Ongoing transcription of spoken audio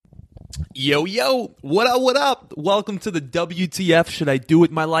Yo, yo, what up, what up? Welcome to the WTF Should I Do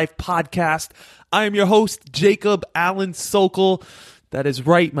With My Life podcast. I am your host, Jacob Allen Sokol. That is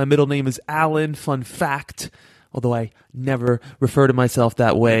right, my middle name is Allen, fun fact, although I never refer to myself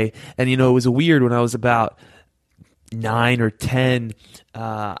that way. And it was weird when I was about 9 or 10,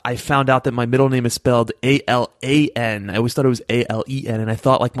 I found out that my middle name is spelled A-L-A-N. I always thought it was A-L-E-N, and I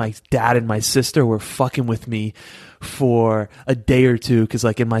thought like my dad and my sister were fucking with me for a day or two, because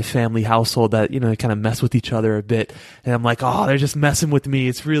like in my family household that, they kind of mess with each other a bit, and I'm like, oh, they're just messing with me.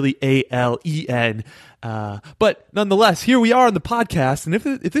 It's really A-L-E-N. But nonetheless, here we are on the podcast, and if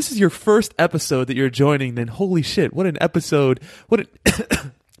this is your first episode that you're joining, then holy shit, what an episode, I'm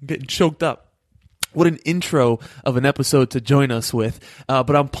getting choked up. What an intro of an episode to join us with.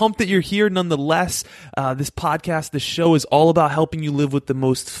 But I'm pumped that you're here nonetheless. This podcast, this show is all about helping you live with the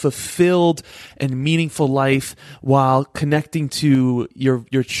most fulfilled and meaningful life while connecting to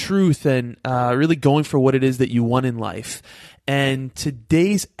your truth and really going for what it is that you want in life. And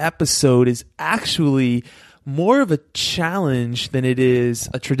today's episode is actually more of a challenge than it is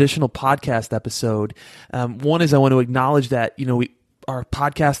a traditional podcast episode. One is I want to acknowledge that, our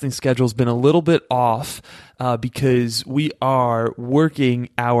podcasting schedule has been a little bit off because we are working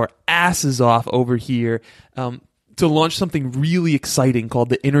our asses off over here to launch something really exciting called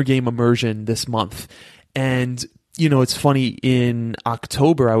the Inner Game Immersion this month. And, it's funny, in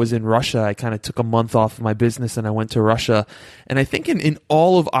October, I was in Russia. I kind of took a month off of my business and I went to Russia. And I think in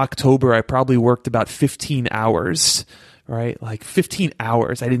all of October, I probably worked about 15 hours, right? Like 15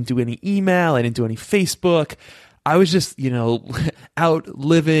 hours. I didn't do any email. I didn't do any Facebook. I was just, out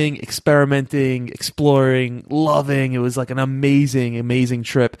living, experimenting, exploring, loving. It was like an amazing, amazing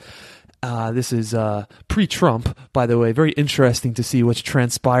trip. This is pre-Trump, by the way. Very interesting to see what's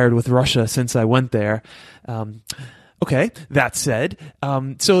transpired with Russia since I went there. Okay, that said,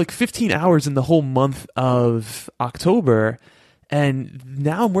 so like 15 hours in the whole month of October, and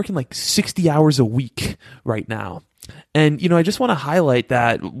now I'm working like 60 hours a week right now. And, I just want to highlight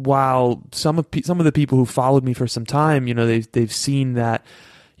that while some of the people who followed me for some time, they've seen that,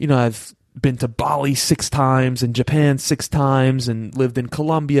 I've been to Bali 6 times and Japan 6 times and lived in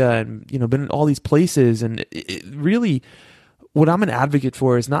Colombia and, been in all these places. And it really, what I'm an advocate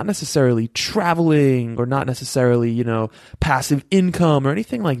for is not necessarily traveling or not necessarily, passive income or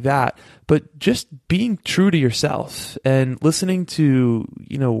anything like that, but just being true to yourself and listening to,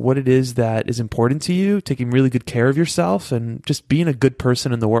 what it is that is important to you, taking really good care of yourself and just being a good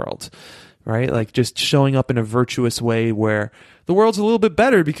person in the world, right? Like just showing up in a virtuous way where the world's a little bit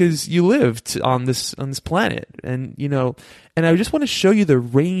better because you lived on this planet. And, and I just want to show you the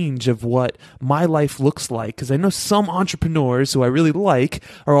range of what my life looks like, because I know some entrepreneurs who I really like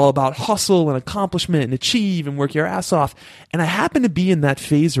are all about hustle and accomplishment and achieve and work your ass off. And I happen to be in that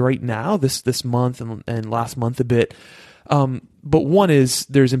phase right now, this month and last month a bit. But one is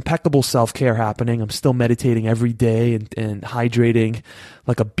there's impeccable self-care happening. I'm still meditating every day and hydrating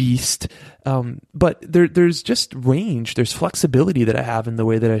like a beast. But there's just range. There's flexibility that I have in the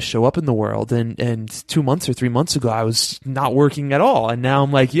way that I show up in the world. And 2 months or 3 months ago, I was not working at all. And now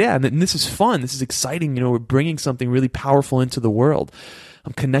I'm like, yeah, and this is fun. This is exciting. We're bringing something really powerful into the world.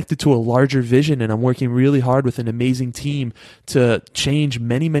 I'm connected to a larger vision, and I'm working really hard with an amazing team to change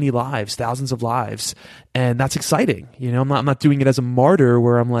many, many lives, thousands of lives. And that's exciting. I'm not doing it as a martyr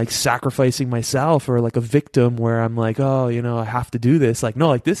where I'm like sacrificing myself, or like a victim where I'm like, oh, I have to do this. Like, no,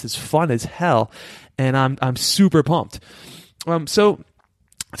 like this is fun as hell. And I'm super pumped. So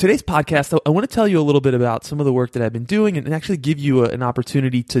today's podcast, I want to tell you a little bit about some of the work that I've been doing and actually give you an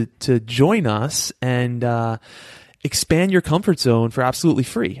opportunity to join us and, expand your comfort zone for absolutely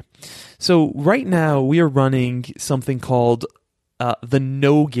free. So right now we are running something called the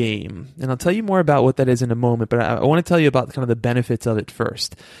No Game. And I'll tell you more about what that is in a moment, but I want to tell you about kind of the benefits of it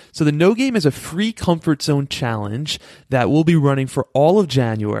first. So the No Game is a free comfort zone challenge that we'll be running for all of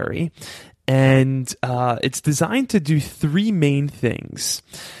January. And it's designed to do 3 main things.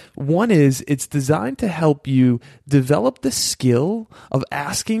 One is it's designed to help you develop the skill of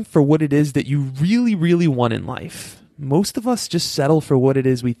asking for what it is that you really, really want in life. Most of us just settle for what it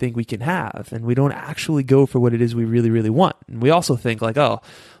is we think we can have, and we don't actually go for what it is we really, really want. And we also think like, oh,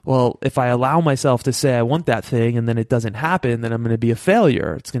 well, if I allow myself to say I want that thing and then it doesn't happen, then I'm going to be a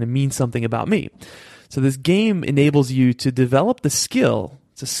failure. It's going to mean something about me. So this game enables you to develop the skill.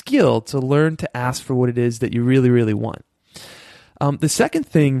 It's a skill to learn to ask for what it is that you really, really want. The second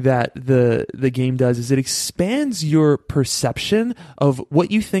thing that the game does is it expands your perception of what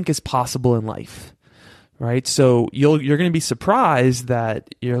you think is possible in life, right? So you're going to be surprised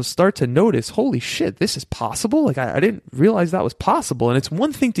that you'll start to notice, holy shit, this is possible. Like I didn't realize that was possible. And it's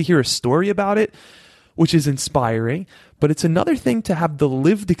one thing to hear a story about it, which is inspiring, but it's another thing to have the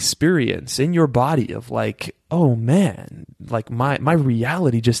lived experience in your body of like, oh man, like my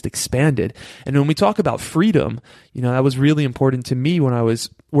reality just expanded. And when we talk about freedom, that was really important to me when I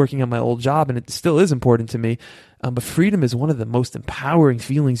was working on my old job, and it still is important to me. But freedom is one of the most empowering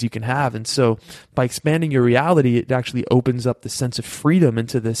feelings you can have. And so by expanding your reality, it actually opens up the sense of freedom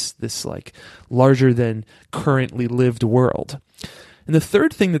into this like larger than currently lived world. And the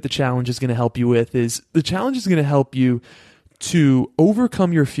third thing that the challenge is going to help you with is the challenge is going to help you to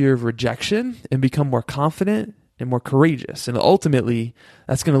overcome your fear of rejection and become more confident and more courageous. And ultimately,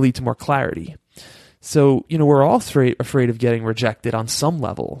 that's going to lead to more clarity. So, we're all afraid of getting rejected on some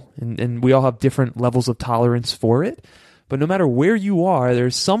level, and we all have different levels of tolerance for it. But no matter where you are,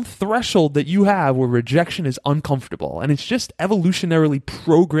 there's some threshold that you have where rejection is uncomfortable, and it's just evolutionarily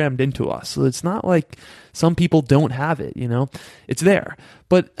programmed into us. So it's not like some people don't have it, it's there.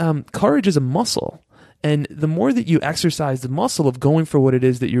 But courage is a muscle, and the more that you exercise the muscle of going for what it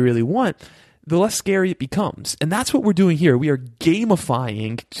is that you really want, the less scary it becomes. And that's what we're doing here. We are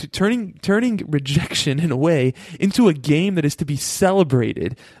gamifying, turning rejection in a way into a game that is to be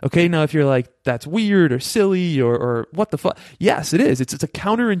celebrated. Okay, now if you're like, that's weird or silly or what the fuck? Yes, it is. It's a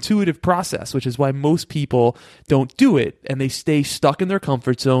counterintuitive process, which is why most people don't do it, and they stay stuck in their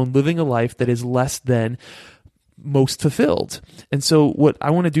comfort zone, living a life that is less than most fulfilled. And so what I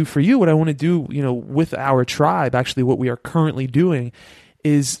want to do for you, what I want to do, with our tribe, actually what we are currently doing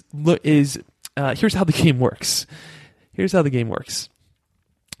is here's how the game works.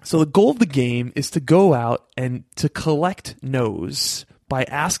 So the goal of the game is to go out and to collect no's by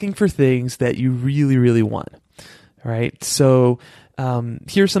asking for things that you really, really want. All right. So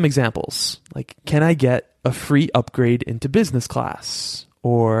here's some examples. Like, can I get a free upgrade into business class?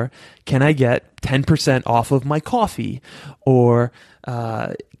 Or can I get 10% off of my coffee? Or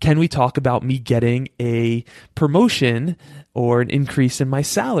can we talk about me getting a promotion or an increase in my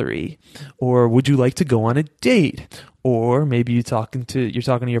salary? Or would you like to go on a date? Or maybe you're talking to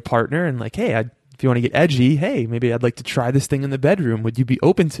your partner and like, hey, if you want to get edgy, hey, maybe I'd like to try this thing in the bedroom. Would you be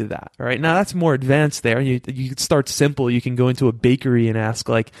open to that? All right. Now that's more advanced there. You can start simple. You can go into a bakery and ask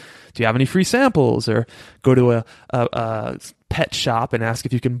like, do you have any free samples? Or go to a pet shop and ask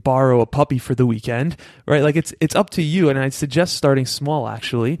if you can borrow a puppy for the weekend, right? Like it's up to you. And I'd suggest starting small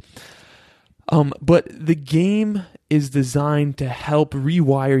actually. But the game is designed to help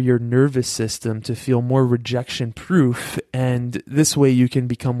rewire your nervous system to feel more rejection proof. And this way you can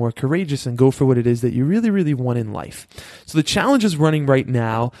become more courageous and go for what it is that you really, really want in life. So the challenge is running right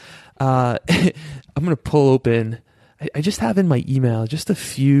now. I'm going to pull open, I just have in my email just a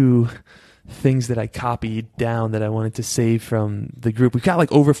few things that I copied down that I wanted to save from the group. We've got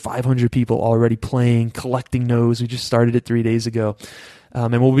like over 500 people already playing, collecting no's. We just started it 3 days ago.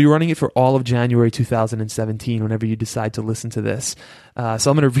 And we'll be running it for all of January 2017 whenever you decide to listen to this.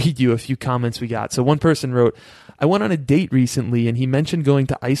 So I'm going to read you a few comments we got. So one person wrote, I went on a date recently and he mentioned going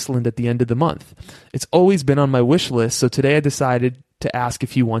to Iceland at the end of the month. It's always been on my wish list, so today I decided to ask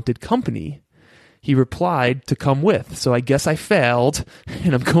if he wanted company. He replied to come with, so I guess I failed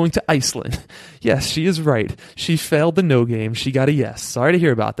and I'm going to Iceland. Yes, she is right. She failed the no game. She got a yes. Sorry to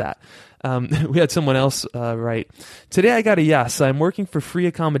hear about that. We had someone else write, today I got a yes. I'm working for free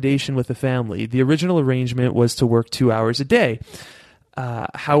accommodation with a family. The original arrangement was to work 2 hours a day.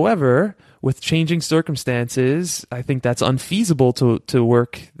 However, with changing circumstances, I think that's unfeasible to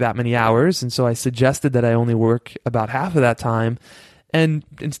work that many hours. And so I suggested that I only work about half of that time and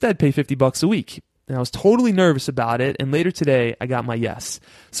instead pay $50 a week. And I was totally nervous about it. And later today, I got my yes.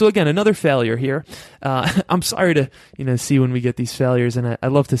 So again, another failure here. I'm sorry to see when we get these failures, and I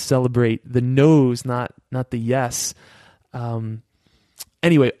love to celebrate the no's, not the yes.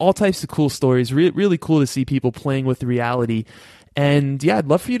 Anyway, all types of cool stories. Really cool to see people playing with reality. And yeah, I'd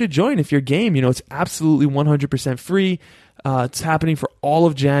love for you to join if you're game. It's absolutely 100% free. It's happening for all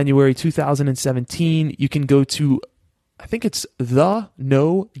of January 2017. You can go to, I think it's thenogame.com,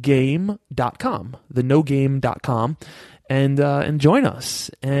 and join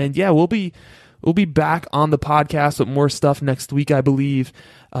us. And yeah, we'll be back on the podcast with more stuff next week, I believe.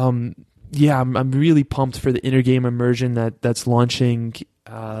 Yeah, I'm really pumped for the Inner Game Immersion that's launching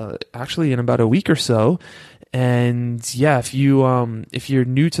actually in about a week or so. And yeah, if you're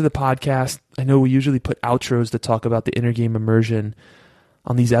new to the podcast, I know we usually put outros to talk about the Inner Game Immersion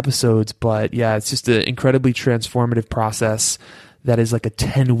on these episodes, but yeah, it's just an incredibly transformative process that is like a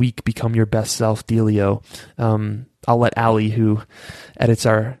 10-week become your best self dealio. I'll let Allie, who edits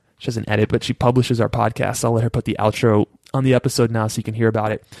our She doesn't edit, but she publishes our podcast. I'll let her put the outro on the episode now so you can hear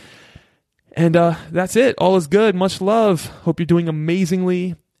about it. And that's it. All is good. Much love. Hope you're doing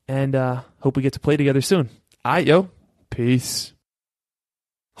amazingly, and hope we get to play together soon. All right, yo. Peace.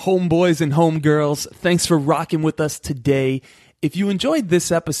 Homeboys and homegirls, thanks for rocking with us today. If you enjoyed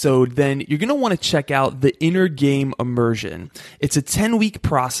this episode, then you're going to want to check out the Inner Game Immersion. It's a 10-week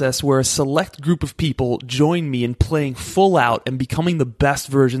process where a select group of people join me in playing full out and becoming the best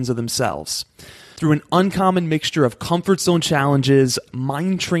versions of themselves. Through an uncommon mixture of comfort zone challenges,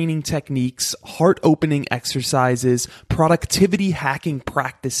 mind training techniques, heart-opening exercises, productivity hacking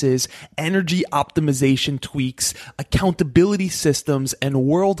practices, energy optimization tweaks, accountability systems, and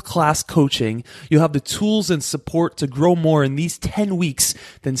world-class coaching, you'll have the tools and support to grow more in these 10 weeks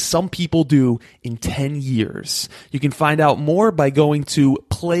than some people do in 10 years. You can find out more by going to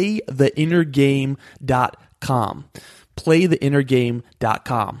playtheinnergame.com.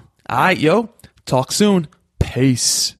 Playtheinnergame.com. All right, yo. Talk soon. Peace.